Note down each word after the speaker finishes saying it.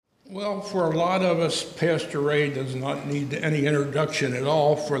Well, for a lot of us, Pastor Ray does not need any introduction at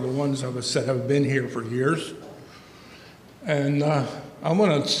all for the ones of us that have been here for years. And I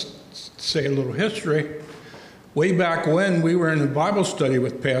want to say a little history. Way back when we were in a Bible study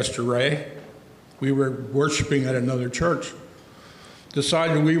with Pastor Ray, we were worshiping at another church,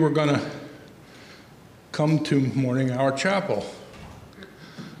 decided we were going to come to Morning Hour Chapel.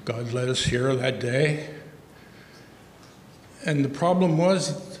 God led us here that day. And the problem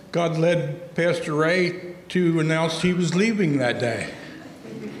was, God led Pastor Ray to announce he was leaving that day.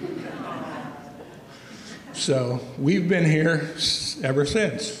 So we've been here ever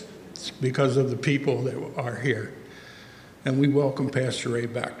since. It's because of the people that are here. And we welcome Pastor Ray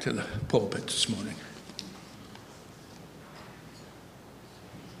back to the pulpit this morning.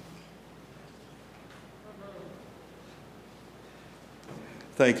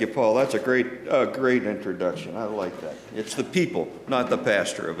 Thank you, Paul. That's a great introduction. I like that. It's the people, not the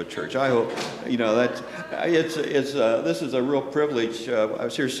pastor of a church. I hope, this is a real privilege. I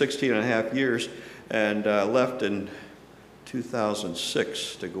was here 16 and a half years and left in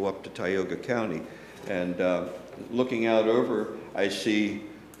 2006 to go up to Tioga County. And looking out over, I see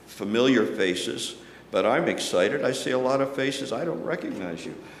familiar faces, but I'm excited. I see a lot of faces. I don't recognize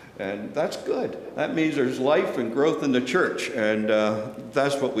you. And that's good. That means there's life and growth in the church, and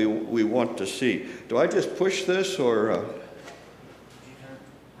that's what we want to see. Do I just push this, or?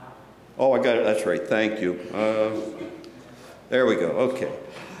 Oh, I got it. That's right. Thank you. There we go. Okay.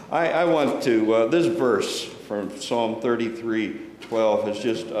 I want to, this verse from Psalm 33:12 is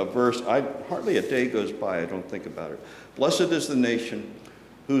just a verse. Hardly a day goes by I don't think about it. Blessed is the nation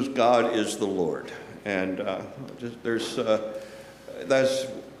whose God is the Lord. And that's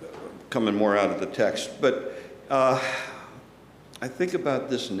coming more out of the text. But I think about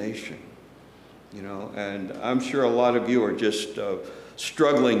this nation, and I'm sure a lot of you are just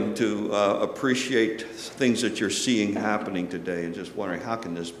struggling to appreciate things that you're seeing happening today and just wondering, how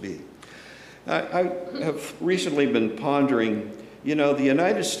can this be? I have recently been pondering, the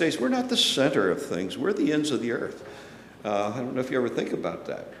United States, we're not the center of things. We're the ends of the earth. I don't know if you ever think about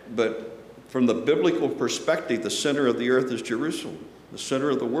that. But from the biblical perspective, the center of the earth is Jerusalem. The center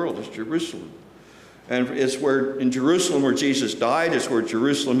of the world is Jerusalem. And it's in Jerusalem where Jesus died. It's where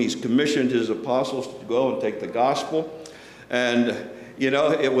Jerusalem he's commissioned his apostles to go and take the gospel. And,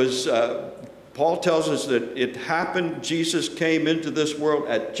 it was, Paul tells us that it happened, Jesus came into this world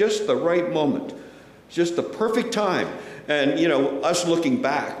at just the right moment, just the perfect time. And, us looking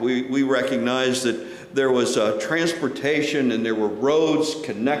back, we recognize that there was transportation and there were roads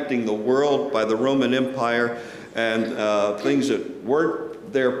connecting the world by the Roman Empire and things that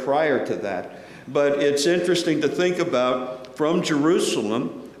weren't there prior to that. But it's interesting to think about, from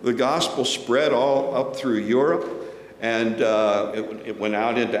Jerusalem, the gospel spread all up through Europe, and it went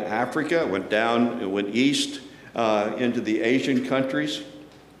out into Africa, it went east into the Asian countries.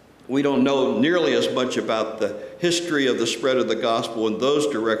 We don't know nearly as much about the history of the spread of the gospel in those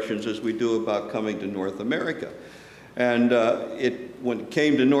directions as we do about coming to North America. And when it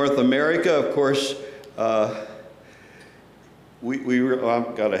came to North America, of course, I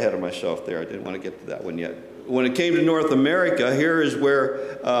got ahead of myself there. I didn't want to get to that one yet. When it came to North America, here is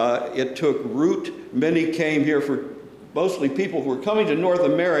where it took root. Many came here mostly people who were coming to North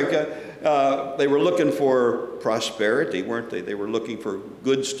America. They were looking for prosperity, weren't they? They were looking for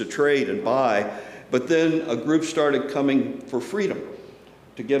goods to trade and buy. But then a group started coming for freedom,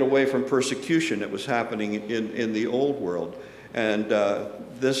 to get away from persecution that was happening in the old world. And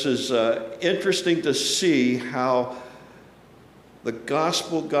this is interesting to see how the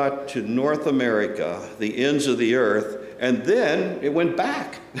gospel got to North America, the ends of the earth, and then it went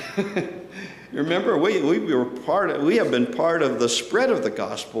back. You remember, we have been part of the spread of the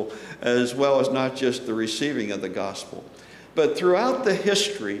gospel, as well as not just the receiving of the gospel. But throughout the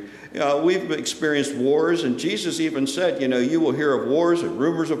history, we've experienced wars, and Jesus even said, you will hear of wars and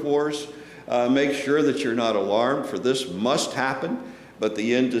rumors of wars. Make sure that you're not alarmed, for this must happen. But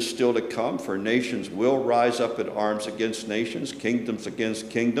the end is still to come, for nations will rise up in arms against nations, kingdoms against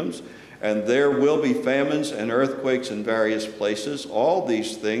kingdoms, and there will be famines and earthquakes in various places. All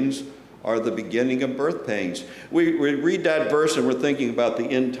these things are the beginning of birth pains. We read that verse and we're thinking about the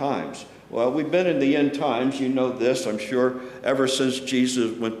end times. Well, we've been in the end times, you know this, I'm sure, ever since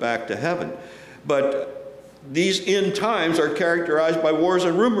Jesus went back to heaven. But these end times are characterized by wars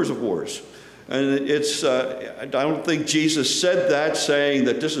and rumors of wars. And I don't think Jesus said that saying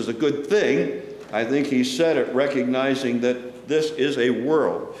that this is a good thing. I think he said it recognizing that this is a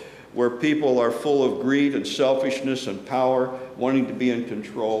world where people are full of greed and selfishness and power, wanting to be in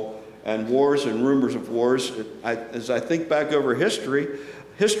control, and wars and rumors of wars. As I think back over history,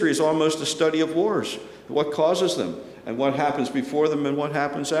 history is almost a study of wars, what causes them, and what happens before them and what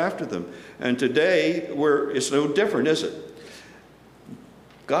happens after them. And today, it's no different, is it?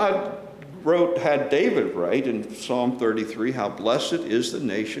 God had David write in Psalm 33, how blessed is the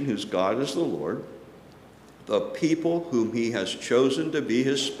nation whose God is the Lord, the people whom he has chosen to be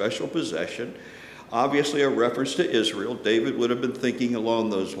his special possession. Obviously a reference to Israel. David would have been thinking along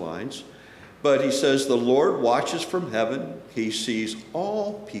those lines. But he says, the Lord watches from heaven. He sees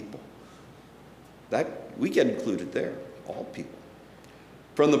all people. That we get included there, all people.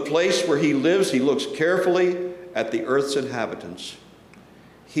 From the place where he lives, he looks carefully at the earth's inhabitants.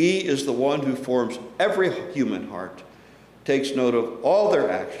 He is the one who forms every human heart, takes note of all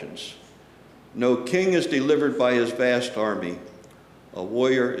their actions. No king is delivered by his vast army. A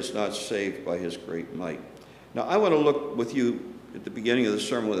warrior is not saved by his great might. Now, I want to look with you at the beginning of the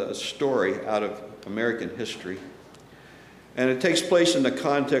sermon with a story out of American history. And it takes place in the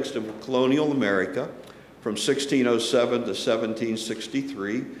context of colonial America from 1607 to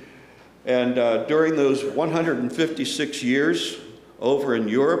 1763. And during those 156 years, over in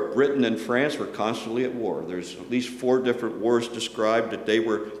Europe, Britain and France were constantly at war. There's at least 4 different wars described that they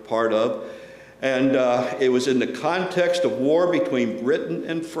were part of. And it was in the context of war between Britain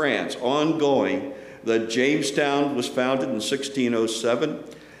and France, ongoing, that Jamestown was founded in 1607.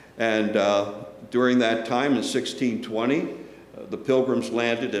 And during that time, in 1620, the Pilgrims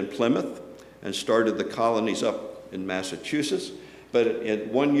landed in Plymouth and started the colonies up in Massachusetts. But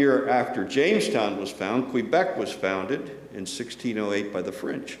 1 year after Jamestown was found, Quebec was founded in 1608 by the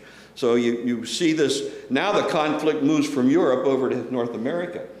French. So you see this, now the conflict moves from Europe over to North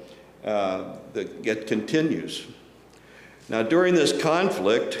America. It continues. Now during this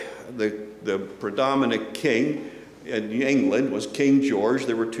conflict, the predominant king in England was King George.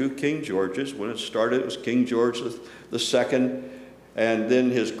 There were 2 King Georges. When it started, it was King George II, and then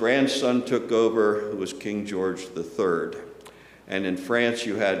his grandson took over, who was King George III. And in France,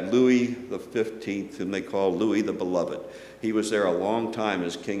 you had Louis XV, whom they called Louis the Beloved. He was there a long time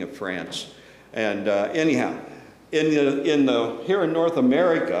as King of France. And anyhow, here in North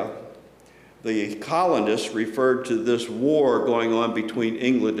America, the colonists referred to this war going on between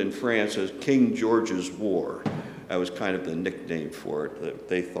England and France as King George's War. That was kind of the nickname for it that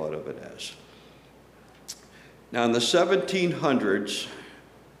they thought of it as. Now in the 1700s,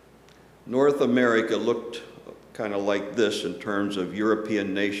 North America looked kind of like this in terms of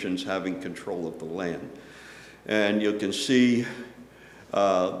European nations having control of the land. And you can see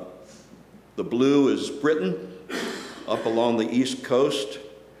the blue is Britain up along the east coast,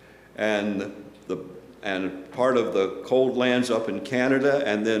 and part of the cold lands up in Canada,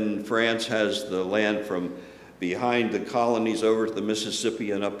 and then France has the land from behind the colonies over to the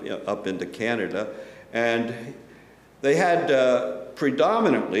Mississippi and up into Canada. And they had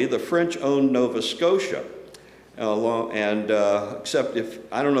predominantly, the French owned Nova Scotia, except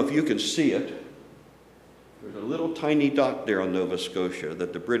I don't know if you can see it, there's a little tiny dot there on Nova Scotia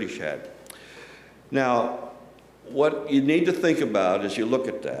that the British had. Now, what you need to think about as you look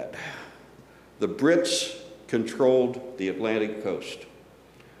at that, the Brits controlled the Atlantic coast.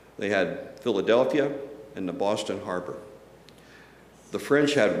 They had Philadelphia and the Boston Harbor. The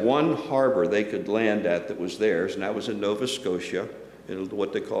French had one harbor they could land at that was theirs, and that was in Nova Scotia, in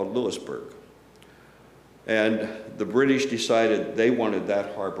what they called Louisbourg. And the British decided they wanted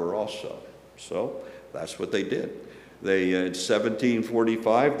that harbor also. So that's what they did. In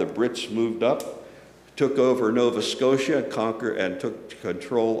 1745, the Brits moved up, took over Nova Scotia, conquered, and took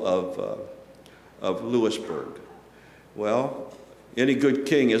control of Louisbourg. Well, any good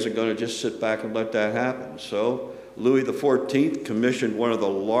king isn't going to just sit back and let that happen. So Louis XIV commissioned one of the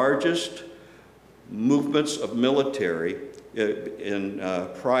largest movements of military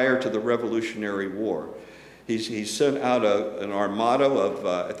prior to the Revolutionary War. He sent out an armada of,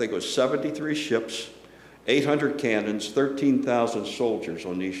 I think it was 73 ships, 800 cannons, 13,000 soldiers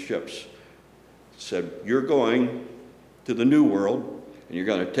on these ships. Said, you're going to the New World, and you're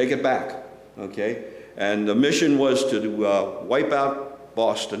going to take it back, okay? And the mission was to wipe out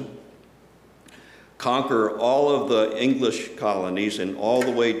Boston, conquer all of the English colonies, and all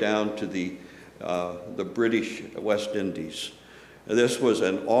the way down to the British West Indies. This was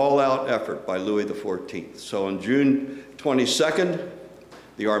an all-out effort by Louis XIV. So on June 22nd,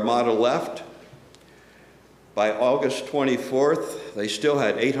 the Armada left. By August 24th, they still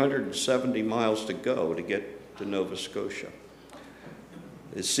had 870 miles to go to get to Nova Scotia.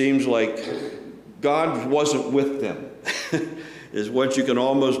 It seems like God wasn't with them, is what you can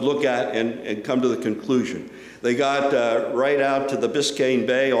almost look at and come to the conclusion. They got right out to the Biscayne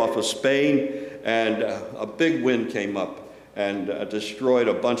Bay off of Spain, and a big wind came up. and destroyed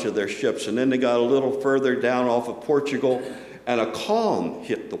a bunch of their ships. And then they got a little further down off of Portugal, and a calm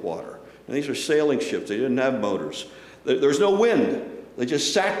hit the water. And these are sailing ships. They didn't have motors. There was no wind. They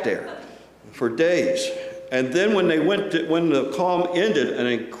just sat there for days. And then when the calm ended, an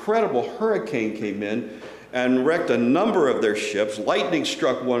incredible hurricane came in and wrecked a number of their ships. Lightning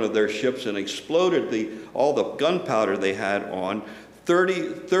struck one of their ships and exploded all the gunpowder they had on.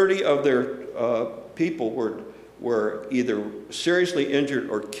 30 of their people were either seriously injured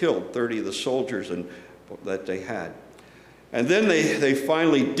or killed, 30 of the soldiers that they had. And then they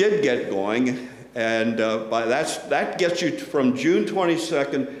finally did get going, and that gets you from June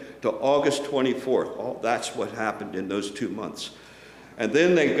 22nd to August 24th. That's what happened in those 2 months. And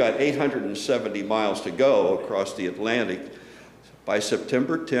then they've got 870 miles to go across the Atlantic. By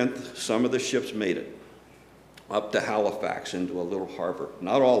September 10th, some of the ships made it up to Halifax into a little harbor.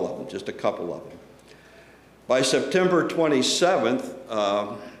 Not all of them, just a couple of them. By September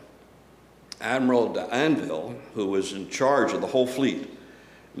 27th, Admiral d'Anville, who was in charge of the whole fleet,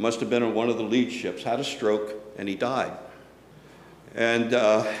 must have been on one of the lead ships, had a stroke, and he died. And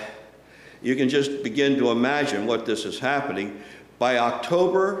you can just begin to imagine what this is happening. By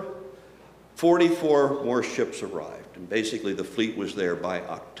October, 44 more ships arrived, and basically the fleet was there by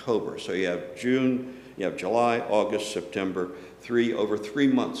October. So you have June, you have July, August, September, over 3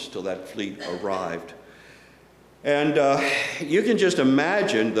 months till that fleet arrived. And you can just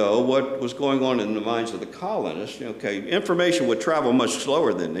imagine, though, what was going on in the minds of the colonists. Okay, information would travel much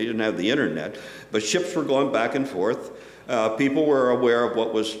slower then. They didn't have the internet, but ships were going back and forth. People were aware of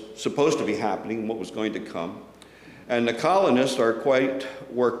what was supposed to be happening, what was going to come. And the colonists are quite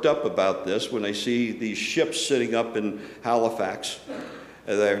worked up about this when they see these ships sitting up in Halifax.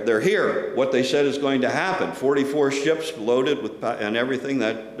 They're here. What they said is going to happen. 44 ships loaded with and everything.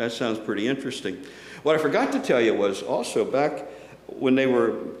 That sounds pretty interesting. What I forgot to tell you was also back when they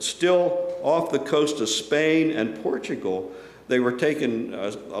were still off the coast of Spain and Portugal, they were taking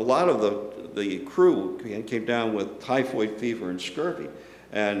a lot of the crew came down with typhoid fever and scurvy,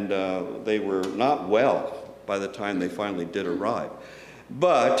 and they were not well by the time they finally did arrive.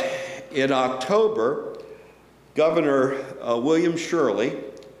 But in October, Governor William Shirley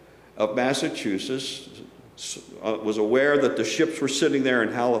of Massachusetts was aware that the ships were sitting there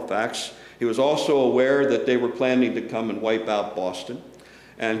in Halifax. He was also aware that they were planning to come and wipe out Boston.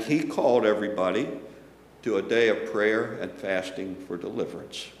 And he called everybody to a day of prayer and fasting for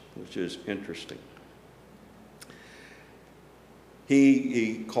deliverance, which is interesting.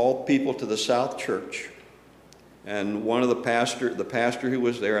 He called people to the South Church. And one of the pastor who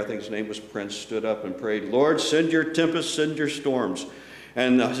was there, I think his name was Prince, stood up and prayed, "Lord, send your tempests, send your storms."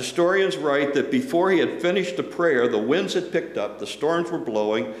 And the historians write that before he had finished the prayer, the winds had picked up, the storms were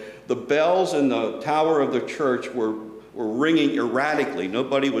blowing, the bells in the tower of the church were ringing erratically.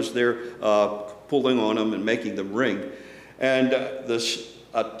 Nobody was there pulling on them and making them ring. And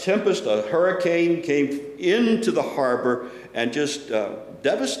a tempest, a hurricane came into the harbor and just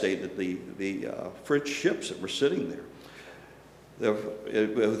devastated the French ships that were sitting there.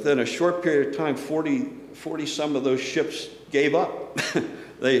 Within a short period of time, 40 some of those ships gave up.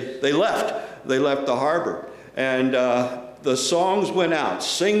 They left the harbor. And the songs went out.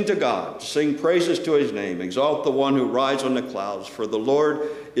 Sing to God, sing praises to his name, exalt the one who rides on the clouds, for the Lord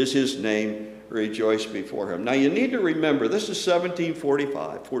is his name, rejoice before him. Now you need to remember, this is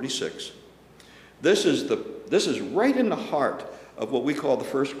 1745, 46. This is right in the heart of what we call the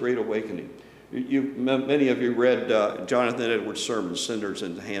First Great Awakening. Many of you read Jonathan Edwards' sermon, Sinners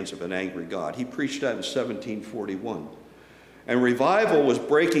in the Hands of an Angry God. He preached that in 1741. And revival was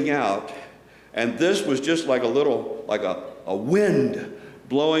breaking out, and this was just like a wind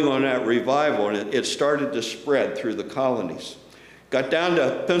blowing on that revival, and it started to spread through the colonies. Got down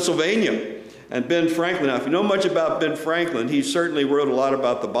to Pennsylvania, and Ben Franklin. Now, if you know much about Ben Franklin, he certainly wrote a lot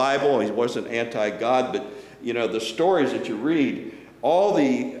about the Bible. He wasn't anti-God, but you know the stories that you read, all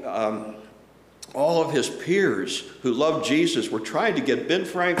of his peers who loved Jesus were trying to get Ben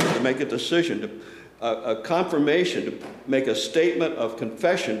Franklin to make a decision, a confirmation, to make a statement of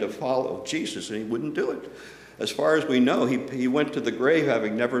confession to follow Jesus, and he wouldn't do it. As far as we know, he went to the grave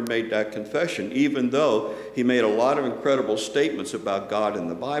having never made that confession, even though he made a lot of incredible statements about God in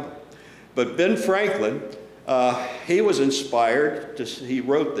the Bible. But Ben Franklin, he was inspired, he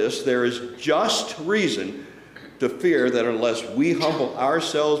wrote this, "There is just reason to fear that unless we humble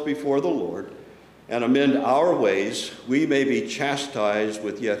ourselves before the Lord and amend our ways, we may be chastised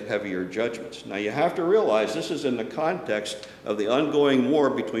with yet heavier judgments." Now you have to realize this is in the context of the ongoing war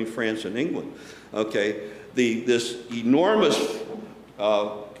between France and England. Okay, this enormous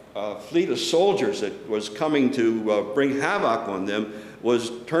fleet of soldiers that was coming to bring havoc on them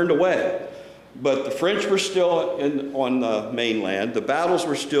was turned away. But the French were still on the mainland. The battles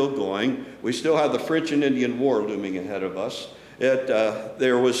were still going. We still had the French and Indian War looming ahead of us.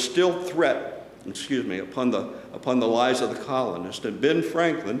 There was still threat, upon the lives of the colonists. And Ben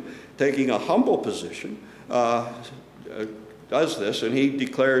Franklin, taking a humble position, does this, and he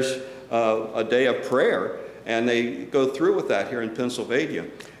declares a day of prayer, and they go through with that here in Pennsylvania.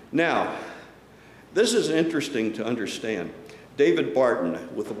 Now, this is interesting to understand. David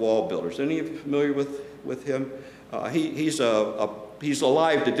Barton with the Wall Builders. Any of you familiar with him? He's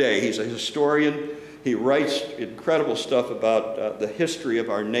alive today. He's a historian. He writes incredible stuff about the history of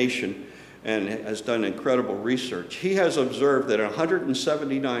our nation and has done incredible research. He has observed that in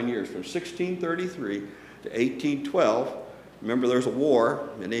 179 years, from 1633 to 1812, remember there's a war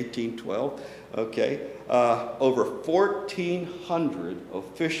in 1812, okay, over 1,400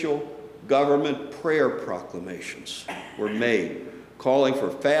 official government prayer proclamations were made, calling for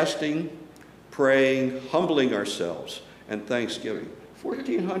fasting, praying, humbling ourselves, and thanksgiving.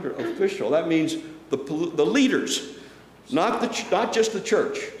 1,400 official. That means the leaders, not just the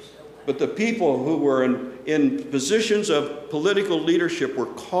church, but the people who were in positions of political leadership were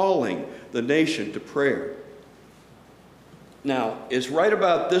calling the nation to prayer. Now, it's right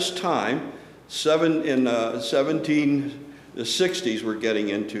about this time, in the 1760s we're getting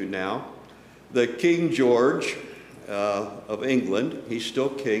into now, the King George of England, he's still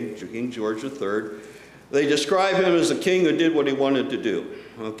king, King George III, they describe him as a king who did what he wanted to do,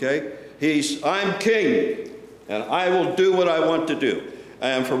 okay? I'm king, and I will do what I want to do.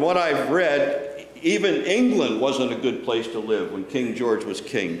 And from what I've read, even England wasn't a good place to live when King George was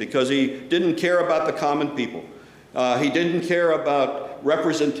king, because he didn't care about the common people. He didn't care about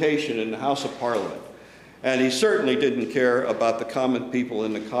representation in the House of Parliament. And he certainly didn't care about the common people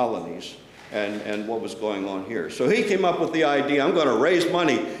in the colonies and what was going on here. So he came up with the idea, I'm going to raise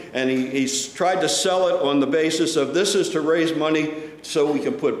money. And he's tried to sell it on the basis of this is to raise money so we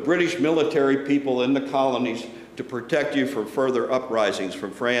can put British military people in the colonies to protect you from further uprisings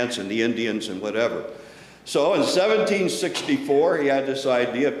from France and the Indians and whatever. So in 1764, he had this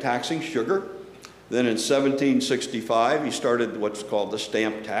idea of taxing sugar. Then in 1765, he started what's called the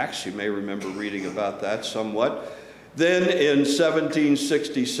stamp tax. You may remember reading about that somewhat. Then in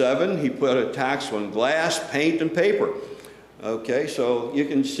 1767, he put a tax on glass, paint, and paper. Okay, so you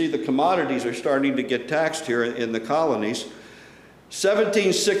can see the commodities are starting to get taxed here in the colonies.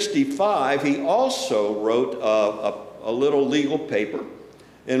 1765, he also wrote a little legal paper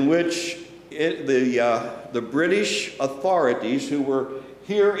in which the British authorities who were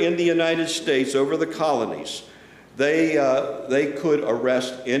here in the United States over the colonies, they could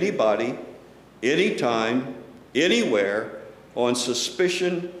arrest anybody, anytime, anywhere on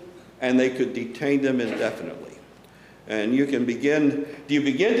suspicion, and they could detain them indefinitely. And you can begin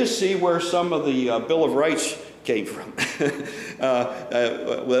to see where some of the Bill of Rights came from,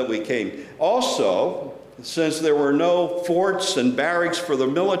 that we came. Also, since there were no forts and barracks for the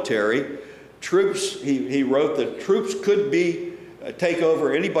military, troops, he wrote that troops could take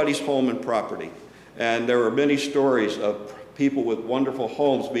over anybody's home and property. And there were many stories of people with wonderful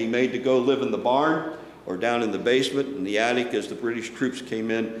homes being made to go live in the barn or down in the basement, in the attic, as the British troops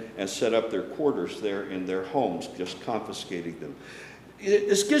came in and set up their quarters there in their homes, just confiscating them.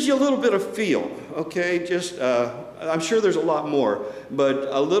 This gives you a little bit of feel, okay? I'm sure there's a lot more, but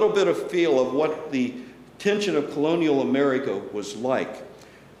a little bit of feel of what the tension of colonial America was like.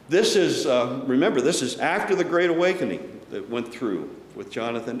 This is, remember, this is after the Great Awakening that went through with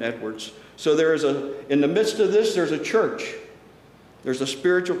Jonathan Edwards. So in the midst of this, there's a church. There's a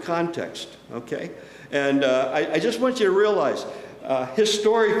spiritual context, okay? And I just want you to realize,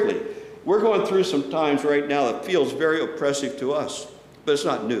 historically, we're going through some times right now that feels very oppressive to us, but it's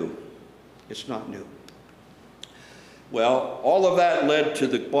not new. It's not new. Well, all of that led to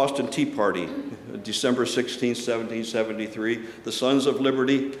the Boston Tea Party, December 16, 1773. The Sons of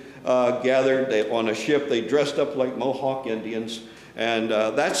Liberty gathered on a ship. They dressed up like Mohawk Indians, and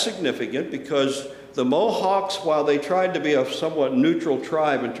that's significant because the Mohawks, while they tried to be a somewhat neutral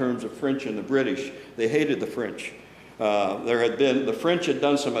tribe in terms of French and the British, they hated the French. The French had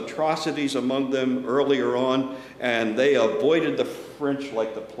done some atrocities among them earlier on, and they avoided the French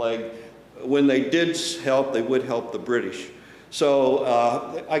like the plague. When they did help, they would help the British. So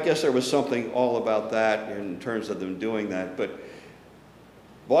I guess there was something all about that in terms of them doing that. But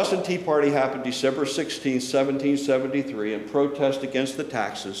Boston Tea Party happened December 16, 1773, in protest against the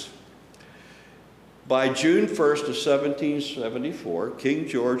taxes. By June 1st of 1774, King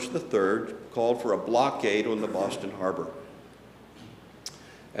George III called for a blockade on the Boston Harbor.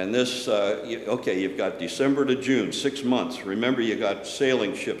 And this, okay, you've got December to June, 6 months. Remember, you got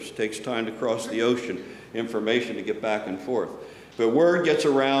sailing ships. Takes time to cross the ocean, information to get back and forth. But word gets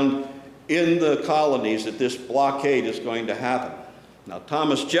around in the colonies that this blockade is going to happen. Now,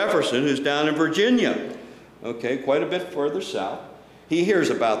 Thomas Jefferson, who's down in Virginia, okay, quite a bit further south, he hears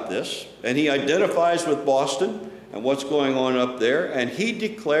about this, and he identifies with Boston and what's going on up there, and he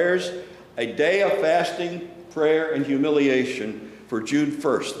declares a day of fasting, prayer, and humiliation for June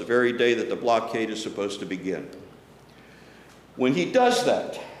 1st, the very day that the blockade is supposed to begin. When he does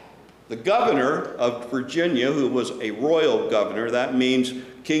that, the governor of Virginia, who was a royal governor, that means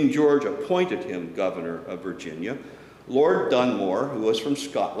King George appointed him governor of Virginia, Lord Dunmore, who was from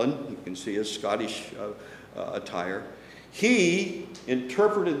Scotland, you can see his Scottish attire, he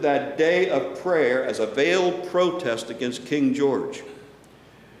interpreted that day of prayer as a veiled protest against King George.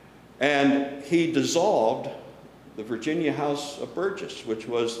 And he dissolved the Virginia House of Burgess, which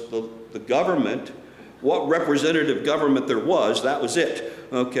was the government, what representative government there was, that was it,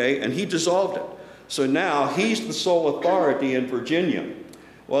 okay? And he dissolved it. So now he's the sole authority in Virginia.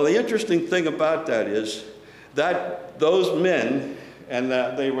 Well, the interesting thing about that is that those men, and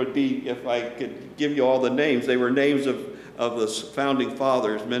that they would be, if I could give you all the names, they were names of the founding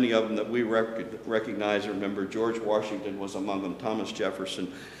fathers, many of them that we recognize and remember. George Washington was among them, Thomas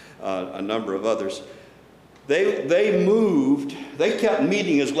Jefferson, a number of others. They kept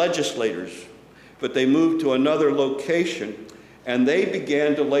meeting as legislators, but they moved to another location, and they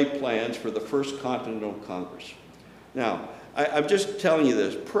began to lay plans for the First Continental Congress. Now, I'm just telling you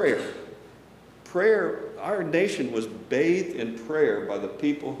this, prayer, our nation was bathed in prayer by the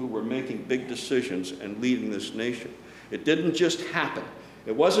people who were making big decisions and leading this nation. It didn't just happen.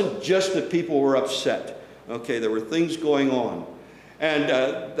 It wasn't just that people were upset. Okay, there were things going on. And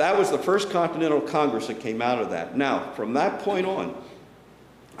that was the First Continental Congress that came out of that. Now, from that point on,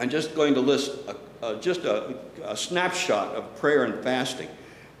 I'm just going to list just a snapshot of prayer and fasting.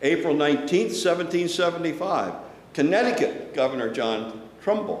 April 19th, 1775, Connecticut, Governor John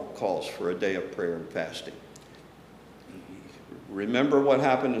Trumbull calls for a day of prayer and fasting. Remember what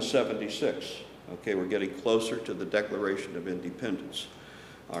happened in 76. Okay, we're getting closer to the Declaration of Independence.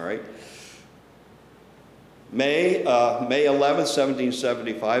 All right. May 11th,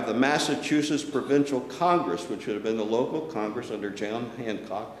 1775, the Massachusetts Provincial Congress, which would have been the local Congress under John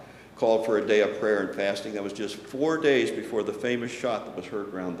Hancock, called for a day of prayer and fasting. That was just 4 days before the famous shot that was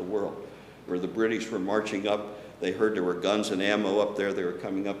heard around the world, where the British were marching up. They heard there were guns and ammo up there. They were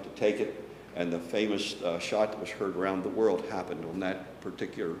coming up to take it. And the famous shot that was heard around the world happened on that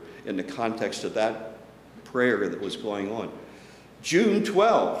particular, in the context of that prayer that was going on. June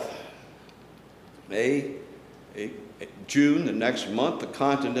 12th, June, the next month, the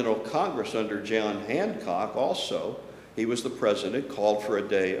Continental Congress under John Hancock also, he was the president, called for a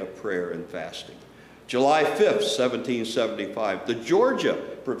day of prayer and fasting. July 5th, 1775, the Georgia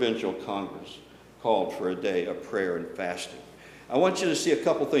Provincial Congress called for a day of prayer and fasting. I want you to see a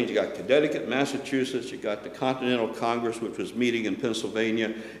couple things. You got Connecticut, Massachusetts, you got the Continental Congress, which was meeting in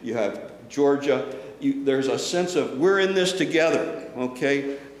Pennsylvania, you have Georgia. There's a sense of we're in this together,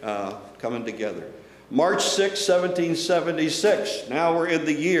 okay, coming together. March 6, 1776, now we're in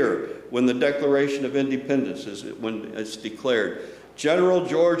the year when the Declaration of Independence is when it's declared. General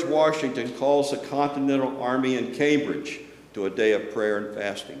George Washington calls the Continental Army in Cambridge to a day of prayer and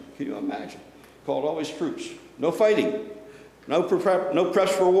fasting. Can you imagine? Called all his troops. No fighting. No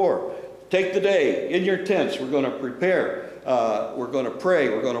press for war. Take the day in your tents. We're going to prepare. We're going to pray.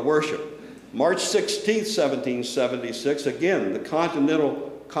 We're going to worship. March 16th, 1776, again, the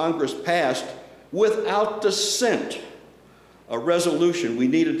Continental Congress passed without dissent a resolution. We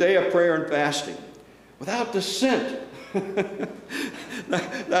need a day of prayer and fasting. Without dissent.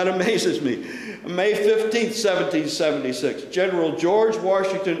 That amazes me. May 15th, 1776, General George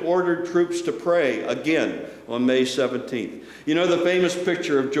Washington ordered troops to pray again on May 17th. You know the famous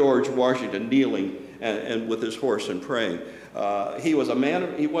picture of George Washington kneeling and with his horse and praying. He was a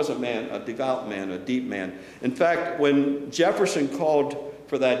devout man, a deep man. In fact, when Jefferson called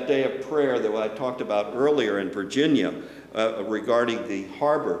for that day of prayer that I talked about earlier in Virginia regarding the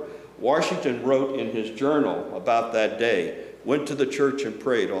harbor, Washington wrote in his journal about that day, went to the church and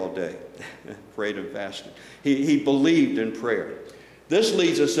prayed all day, prayed and fasted. He believed in prayer. This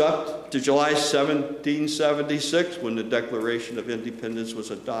leads us up to July 1776 when the Declaration of Independence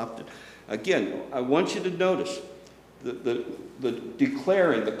was adopted. Again, I want you to notice the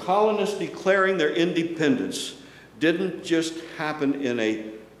colonists declaring their independence didn't just happen in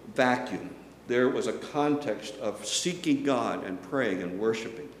a vacuum. There was a context of seeking God and praying and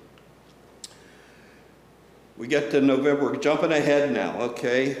worshiping. We get to November, we're jumping ahead now,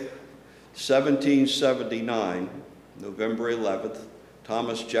 okay? 1779, November 11th,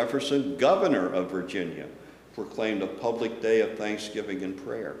 Thomas Jefferson, governor of Virginia, proclaimed a public day of thanksgiving and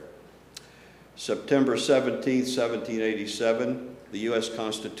prayer. September 17th, 1787, the U.S.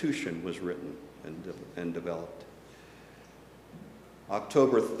 Constitution was written and developed.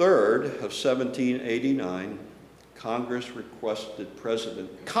 October 3rd of 1789, Congress,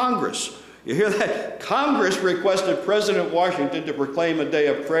 you hear that? Congress requested President Washington to proclaim a day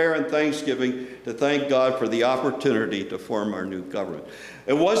of prayer and thanksgiving to thank God for the opportunity to form our new government.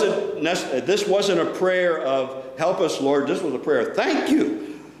 This wasn't a prayer of, help us, Lord. This was a prayer of, thank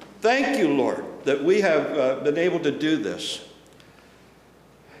you. Thank you, Lord, that we have been able to do this.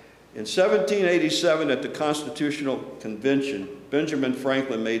 In 1787, at the Constitutional Convention, Benjamin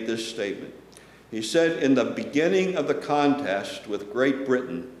Franklin made this statement. He said, in the beginning of the contest with Great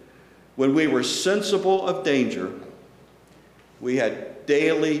Britain, when we were sensible of danger, we had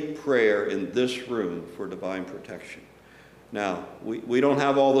daily prayer in this room for divine protection. Now, we don't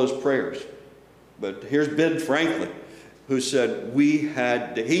have all those prayers, but here's Ben Franklin, who said he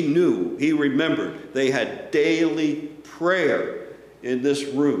remembered they had daily prayer in this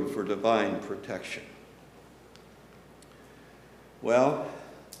room for divine protection. Well,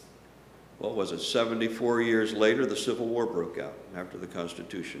 what was it, 74 years later, the Civil War broke out after the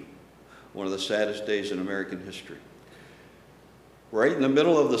Constitution. One of the saddest days in American history. Right in the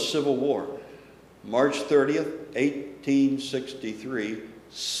middle of the Civil War, March 30th, 1863,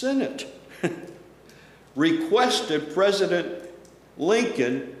 Senate requested President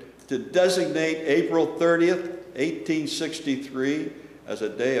Lincoln to designate April 30th, 1863 as a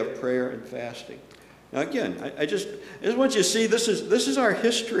day of prayer and fasting. Now again, I just want you to see this is our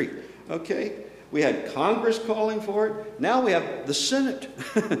history, okay? We had Congress calling for it. Now we have the Senate.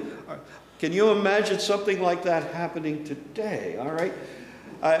 Can you imagine something like that happening today, all right?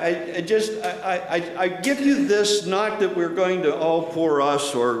 I give you this, not that we're going to, oh, poor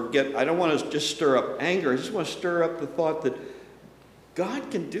us, or I don't want to just stir up anger. I just want to stir up the thought that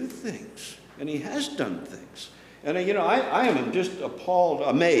God can do things, and he has done things. And, I am just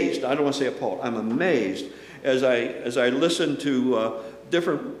amazed. I don't want to say appalled. I'm amazed as I listen to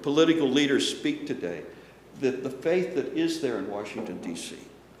different political leaders speak today, that the faith that is there in Washington, D.C.,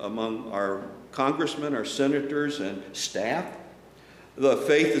 among our congressmen, our senators, and staff, the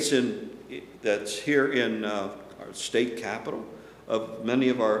faith that's here in our state capitol of many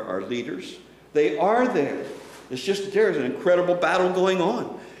of our leaders, they are there. It's just there's an incredible battle going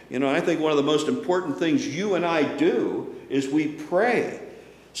on. I think one of the most important things you and I do is we pray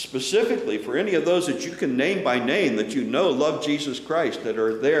specifically for any of those that you can name by name that love Jesus Christ, that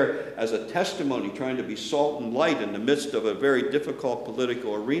are there as a testimony, trying to be salt and light in the midst of a very difficult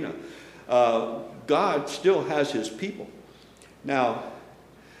political arena. God still has his people. Now,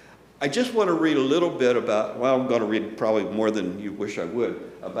 I just want to read a little bit about, well, I'm going to read probably more than you wish I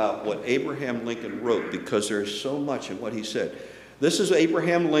would, about what Abraham Lincoln wrote, because there's so much in what he said. This is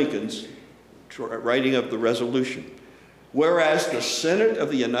Abraham Lincoln's writing of the resolution. Whereas the Senate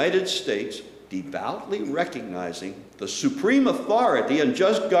of the United States, devoutly recognizing the supreme authority and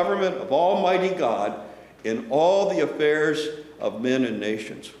just government of Almighty God in all the affairs of men and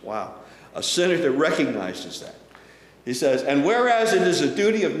nations. Wow. A Senate that recognizes that. He says, and whereas it is a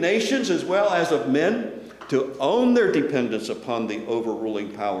duty of nations as well as of men to own their dependence upon the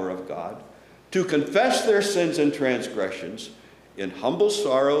overruling power of God, to confess their sins and transgressions in humble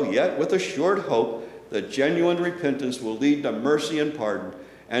sorrow, yet with assured hope that genuine repentance will lead to mercy and pardon,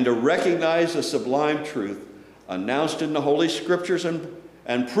 and to recognize the sublime truth announced in the Holy Scriptures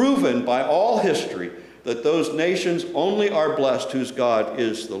and proven by all history, that those nations only are blessed whose God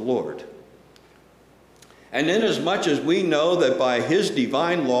is the Lord. And inasmuch as we know that by his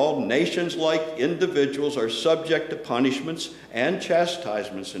divine law, nations like individuals are subject to punishments and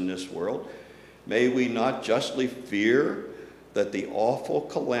chastisements in this world, may we not justly fear that the awful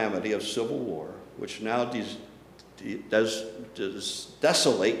calamity of civil war, which now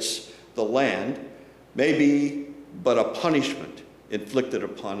desolates the land, may be but a punishment inflicted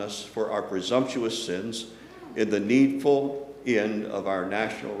upon us for our presumptuous sins in the needful end of our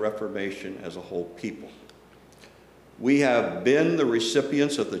national reformation as a whole people. We have been the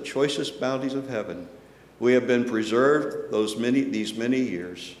recipients of the choicest bounties of heaven. We have been preserved these many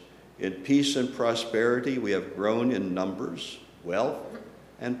years. In peace and prosperity, we have grown in numbers, wealth,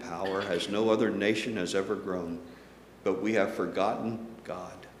 and power as no other nation has ever grown. But we have forgotten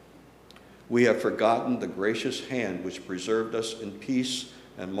God. We have forgotten the gracious hand which preserved us in peace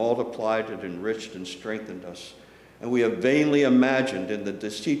and multiplied and enriched and strengthened us. And we have vainly imagined in the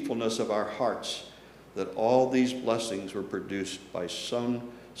deceitfulness of our hearts that all these blessings were produced by some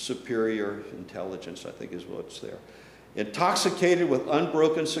superior intelligence, I think is what's there. Intoxicated with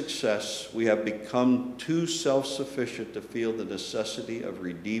unbroken success, we have become too self-sufficient to feel the necessity of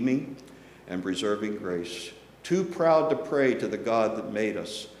redeeming and preserving grace, too proud to pray to the God that made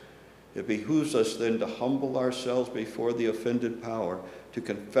us. It behooves us then to humble ourselves before the offended power, to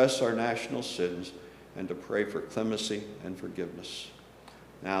confess our national sins, and to pray for clemency and forgiveness.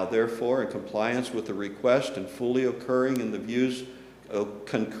 Now, therefore, in compliance with the request and fully concurring in the views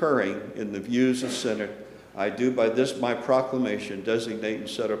of Synod, I do by this my proclamation designate and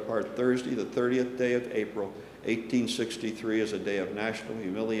set apart Thursday, the 30th day of April, 1863, as a day of national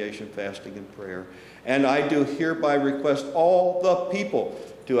humiliation, fasting, and prayer. And I do hereby request all the people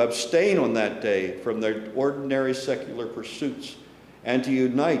to abstain on that day from their ordinary secular pursuits and to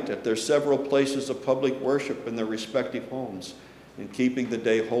unite at their several places of public worship in their respective homes, in keeping the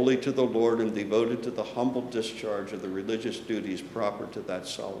day holy to the Lord and devoted to the humble discharge of the religious duties proper to that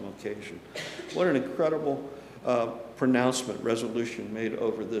solemn occasion. What an incredible pronouncement, resolution made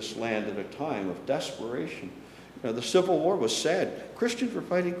over this land at a time of desperation. You know, the Civil War was sad. Christians were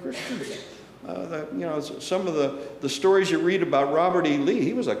fighting Christians. Some of the stories you read about Robert E. Lee,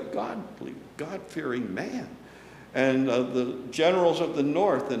 he was a God-fearing man. And the generals of the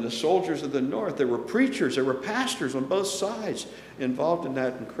North and the soldiers of the North, there were preachers, there were pastors on both sides involved in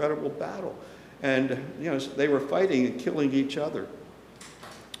that incredible battle. And they were fighting and killing each other.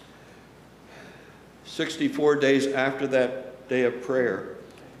 64 days after that day of prayer,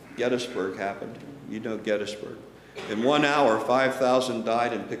 Gettysburg happened. You know Gettysburg. In 1 hour, 5,000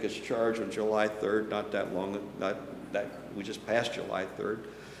 died in Pickett's charge on July 3rd, not that long, we just passed July 3rd.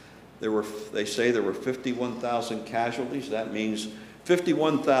 They say there were 51,000 casualties. That means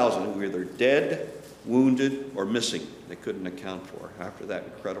 51,000 who were either dead, wounded, or missing. They couldn't account for after that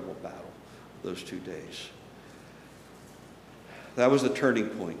incredible battle, those 2 days. That was the turning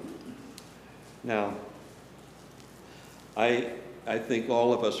point. Now, I think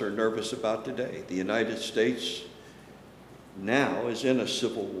all of us are nervous about today. The United States now is in a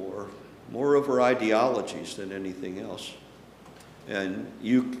civil war, more over ideologies than anything else. And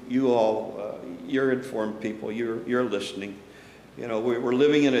you all, you're informed people, you're listening. You know, we're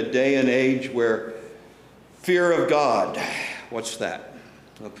living in a day and age where fear of God, what's that?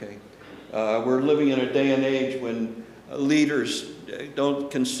 Okay. We're living in a day and age when leaders don't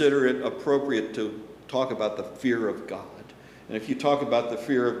consider it appropriate to talk about the fear of God. And if you talk about the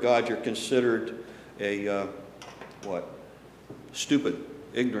fear of God, you're considered a, stupid,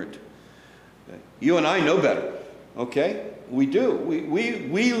 ignorant. Okay. You and I know better, okay? We do.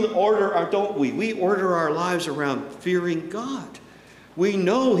 We order our lives around fearing God. We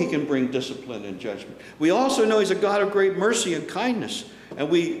know He can bring discipline and judgment. We also know He's a God of great mercy and kindness. And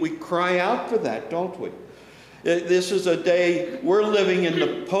we cry out for that, don't we? This is a day, we're living in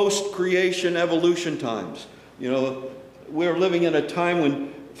the post-creation evolution times. You know, we're living in a time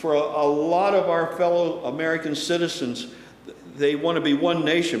when for a lot of our fellow American citizens, they want to be one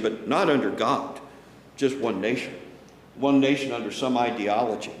nation, but not under God, just one nation. One nation under some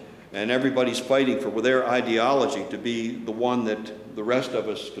ideology. And everybody's fighting for their ideology to be the one that the rest of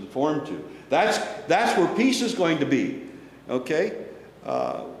us conform to. That's where peace is going to be, okay?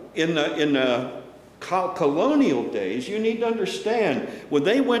 In the colonial days, you need to understand, when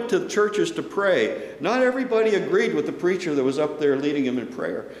they went to churches to pray, not everybody agreed with the preacher that was up there leading them in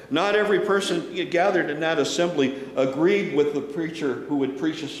prayer. Not every person gathered in that assembly agreed with the preacher who would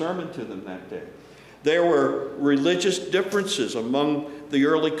preach a sermon to them that day. There were religious differences among the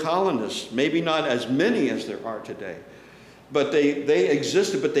early colonists, maybe not as many as there are today. But they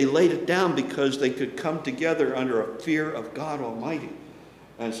existed, but they laid it down because they could come together under a fear of God Almighty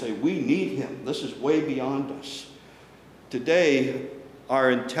and say, we need Him. This is way beyond us. Today, our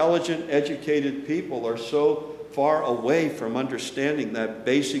intelligent, educated people are so far away from understanding that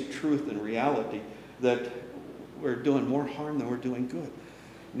basic truth and reality that we're doing more harm than we're doing good.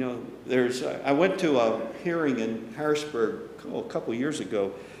 You know, I went to a hearing in Harrisburg a couple years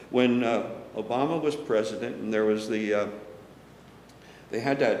ago when Obama was president, and there was they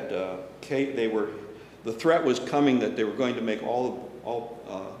had that the threat was coming that they were going to make all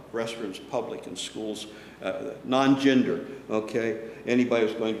restrooms public in schools, non-gender, okay? Anybody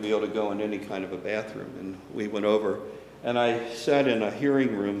was going to be able to go in any kind of a bathroom. And we went over, and I sat in a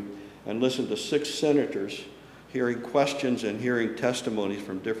hearing room and listened to 6 senators hearing questions and hearing testimonies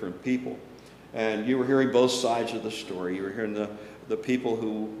from different people. And you were hearing both sides of the story. You were hearing the people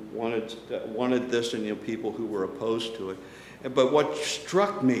who wanted this and people who were opposed to it. But what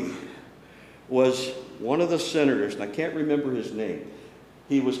struck me was one of the senators, and I can't remember his name,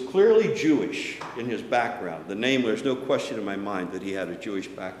 He was clearly Jewish in his background. The name, there's no question in my mind that he had a Jewish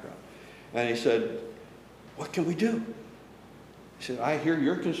background. And he said, what can we do? He said, I hear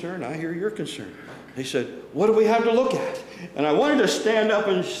your concern, I hear your concern. He said, what do we have to look at? And I wanted to stand up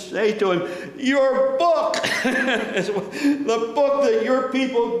and say to him, your book, the book that your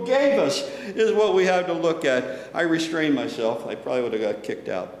people gave us is what we have to look at. I restrained myself. I probably would have got kicked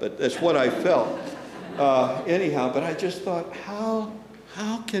out, but that's what I felt. Anyhow, but I just thought, how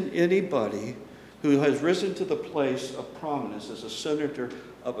can anybody who has risen to the place of prominence as a senator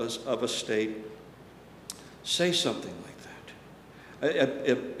of a state say something like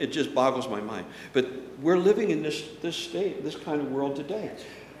that? It just boggles my mind. But we're living in this state, this kind of world today.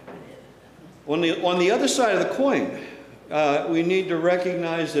 On the other side of the coin, we need to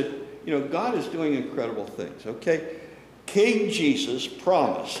recognize that, you know, God is doing incredible things, okay? King Jesus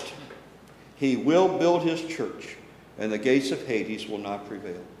promised he will build his church, and the gates of Hades will not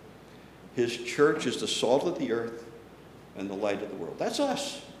prevail. His church is the salt of the earth and the light of the world. That's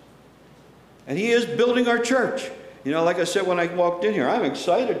us. And he is building our church. You know, like I said when I walked in here, I'm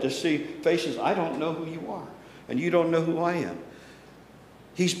excited to see faces. I don't know who you are, and you don't know who I am.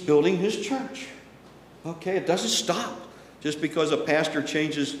 He's building his church. Okay, it doesn't stop just because a pastor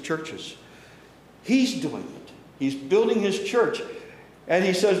changes churches. He's doing it. He's building his church. And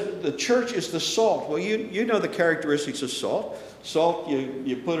he says the church is the salt. Well, you know the characteristics of salt. Salt,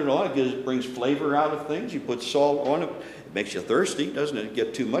 you put it on, it brings flavor out of things. You put salt on it, it makes you thirsty, doesn't it?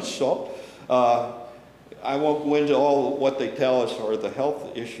 Get too much salt. I won't go into all what they tell us or the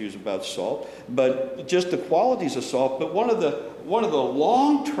health issues about salt, but just the qualities of salt. But one of the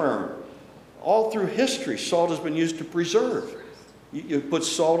long-term, all through history, salt has been used to preserve. You put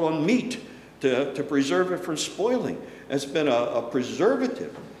salt on meat to preserve it from spoiling. It's been a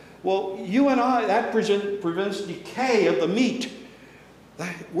preservative. Well, you and I, that prevents decay of the meat.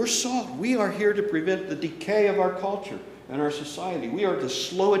 We're salt. We are here to prevent the decay of our culture and our society. We are to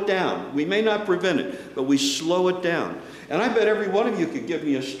slow it down. We may not prevent it, but we slow it down. And I bet every one of you could give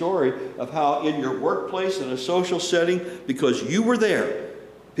me a story of how in your workplace, in a social setting, because you were there,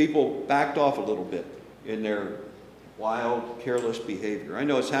 people backed off a little bit in their wild, careless behavior. I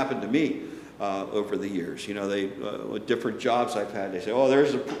know it's happened to me over the years. You know, with different jobs I've had, they say, oh,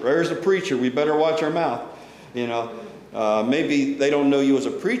 there's a preacher, we better watch our mouth. You know, maybe they don't know you as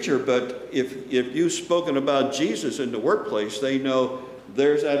a preacher, but if you've spoken about Jesus in the workplace, they know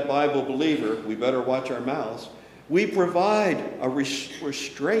there's that Bible believer, we better watch our mouths. We provide a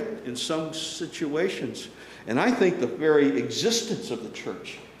restraint in some situations. And I think the very existence of the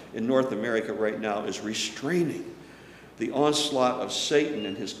church in North America right now is restraining the onslaught of Satan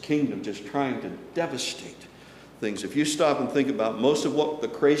and his kingdom, just trying to devastate things. If you stop and think about most of what the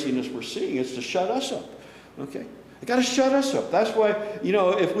craziness we're seeing, it's to shut us up. Okay? They got to shut us up. That's why, you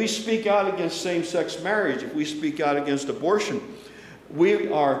know, if we speak out against same-sex marriage, if we speak out against abortion,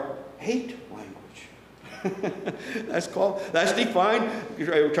 we are hate language. That's defined.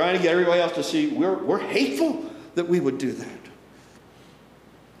 We're trying to get everybody else to see we're hateful that we would do that.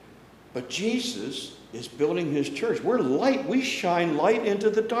 But Jesus is building his church. We're light. We shine light into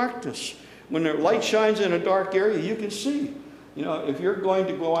the darkness. When the light shines in a dark area, you can see. You know, if you're going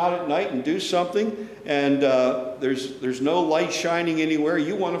to go out at night and do something and there's no light shining anywhere,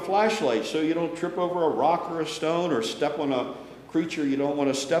 you want a flashlight so you don't trip over a rock or a stone or step on a creature you don't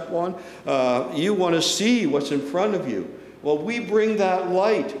want to step on. You want to see what's in front of you. Well, we bring that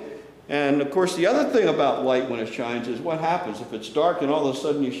light. And of course, the other thing about light when it shines is what happens. If it's dark and all of a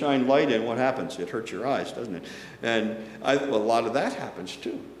sudden you shine light in, what happens? It hurts your eyes, doesn't it? And a lot of that happens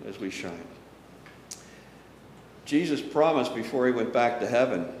too as we shine. Jesus promised before he went back to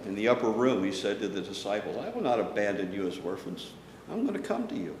heaven, in the upper room, he said to the disciples, I will not abandon you as orphans. I'm going to come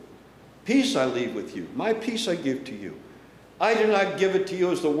to you. Peace I leave with you. My peace I give to you. I do not give it to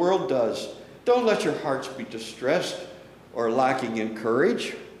you as the world does. Don't let your hearts be distressed or lacking in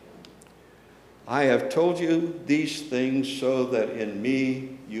courage. I have told you these things so that in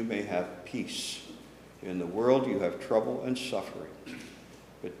me you may have peace. In the world you have trouble and suffering.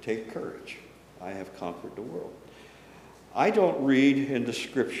 But take courage. I have conquered the world. I don't read in the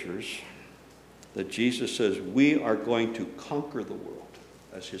scriptures that Jesus says we are going to conquer the world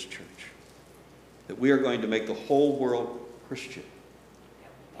as his church. That we are going to make the whole world Christian.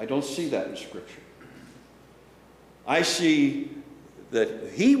 I don't see that in scripture. I see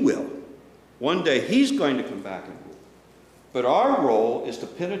that he will. One day he's going to come back and rule. But our role is to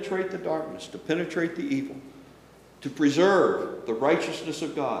penetrate the darkness, to penetrate the evil, to preserve the righteousness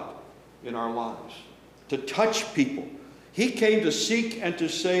of God in our lives, to touch people. He came to seek and to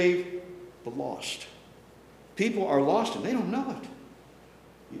save the lost. People are lost and they don't know it.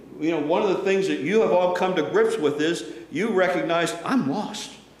 You know, one of the things that you have all come to grips with is you recognize, I'm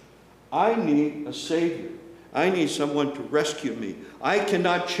lost. I need a Savior. I need someone to rescue me. I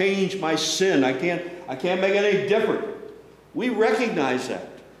cannot change my sin. I can't make it any different. We recognize that.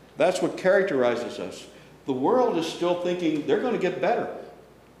 That's what characterizes us. The world is still thinking they're going to get better.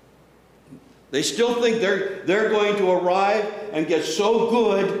 They still think they're going to arrive and get so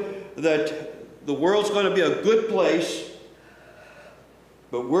good that the world's going to be a good place.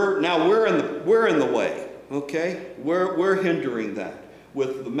 But we're in the way. Okay? We're hindering that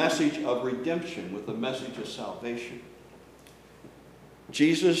with the message of redemption, with the message of salvation.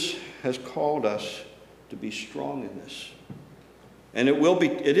 Jesus has called us to be strong in this. And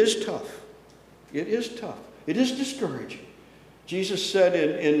it is tough. It is tough. It is discouraging. Jesus said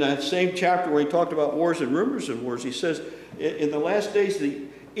in that same chapter where he talked about wars and rumors of wars, he says, in the last days, the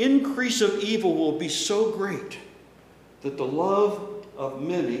increase of evil will be so great that the love of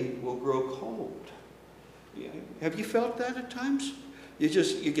many will grow cold. Have you felt that at times?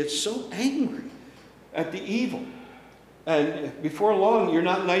 You get so angry at the evil. And before long, you're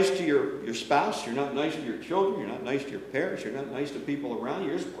not nice to your spouse, you're not nice to your children, you're not nice to your parents, you're not nice to people around you,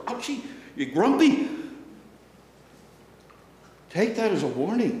 you're just grouchy, you're grumpy. Take that as a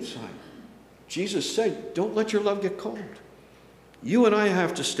warning sign. Jesus said, don't let your love get cold. You and I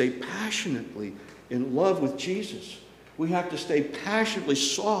have to stay passionately in love with Jesus. We have to stay passionately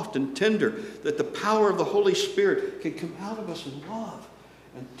soft and tender, that the power of the Holy Spirit can come out of us in love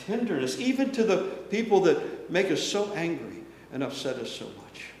and tenderness, even to the people that make us so angry and upset us so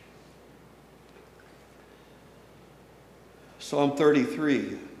much. Psalm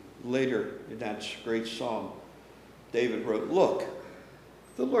 33, later in that great psalm, David wrote, look,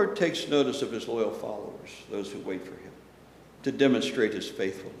 the Lord takes notice of his loyal followers, those who wait for him, to demonstrate his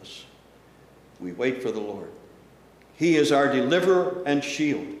faithfulness. We wait for the Lord. He is our deliverer and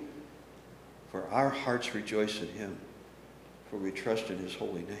shield, for our hearts rejoice in him, for we trust in his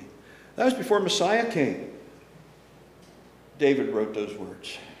holy name. That was before Messiah came. David wrote those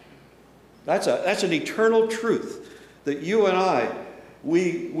words. That's an eternal truth, that you and I,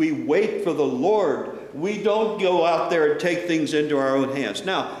 we wait for the Lord. We don't go out there and take things into our own hands.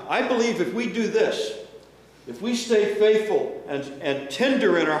 Now, I believe if we do this, if we stay faithful and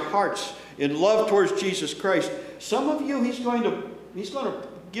tender in our hearts in love towards Jesus Christ, some of you, he's going to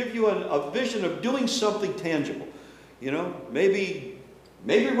give you a vision of doing something tangible. You know, maybe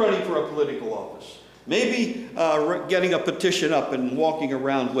running for a political office. Maybe getting a petition up and walking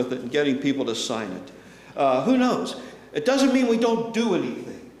around with it and getting people to sign it. Who knows? It doesn't mean we don't do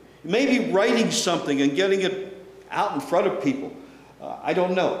anything. Maybe writing something and getting it out in front of people. I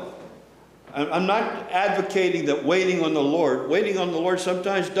don't know. I'm not advocating that waiting on the Lord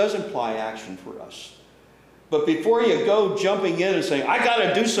sometimes does imply action for us. But before you go jumping in and saying, I got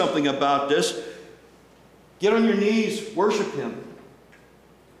to do something about this, get on your knees, worship him.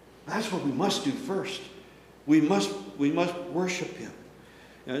 That's what we must do first. We must worship him.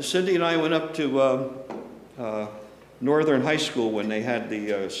 And Cindy and I went up to Northern High School when they had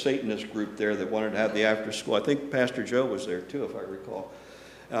the Satanist group there that wanted to have the after school. I think Pastor Joe was there too, if I recall.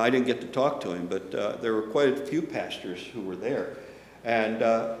 I didn't get to talk to him, but there were quite a few pastors who were there.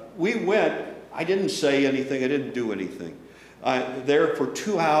 And we went. I didn't say anything. I didn't do anything. There for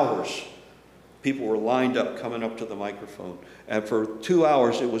 2 hours, people were lined up coming up to the microphone. And for 2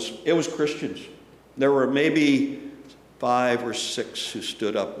 hours, it was Christians. There were maybe 5 or 6 who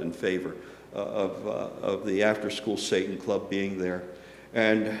stood up in favor of the after-school Satan Club being there.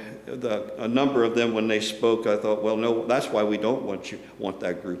 And a number of them, when they spoke, I thought, well, no, that's why we don't want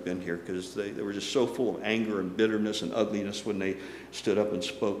that group in here, because they were just so full of anger and bitterness and ugliness when they stood up and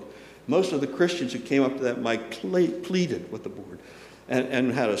spoke. Most of the Christians who came up to that mic pleaded with the board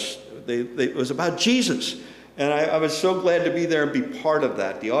and had it was about Jesus. And I was so glad to be there and be part of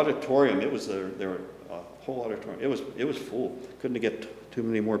that. The auditorium, there were a whole auditorium. It was full. Couldn't get too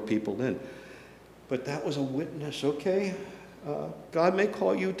many more people in. But that was a witness, okay? God may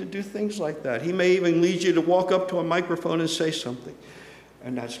call you to do things like that. He may even lead you to walk up to a microphone and say something.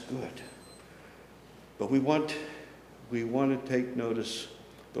 And that's good. But we want to take notice.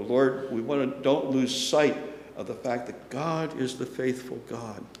 The Lord, don't lose sight of the fact that God is the faithful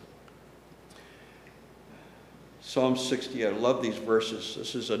God. Psalm 68, I love these verses.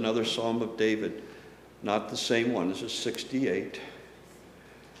 This is another Psalm of David, not the same one. This is 68.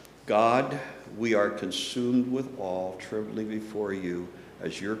 God, we are consumed with awe, trembling before you,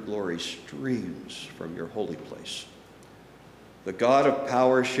 as your glory streams from your holy place. The God of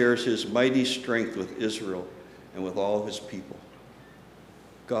power shares his mighty strength with Israel and with all his people.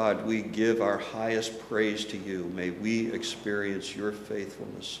 God, we give our highest praise to you. May we experience your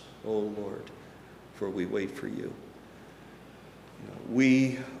faithfulness, O Lord, for we wait for you.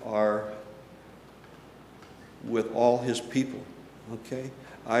 We are with all his people, okay?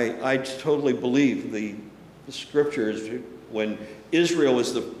 I totally believe the scriptures when Israel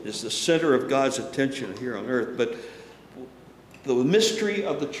is the center of God's attention here on earth, but the mystery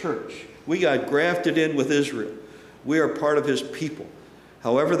of the church, we got grafted in with Israel. We are part of his people.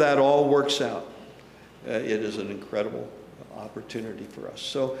 However that all works out, it is an incredible opportunity for us.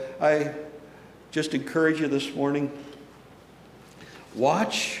 So I just encourage you this morning,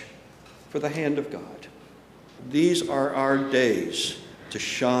 watch for the hand of God. These are our days to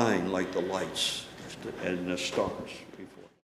shine like the lights and the stars before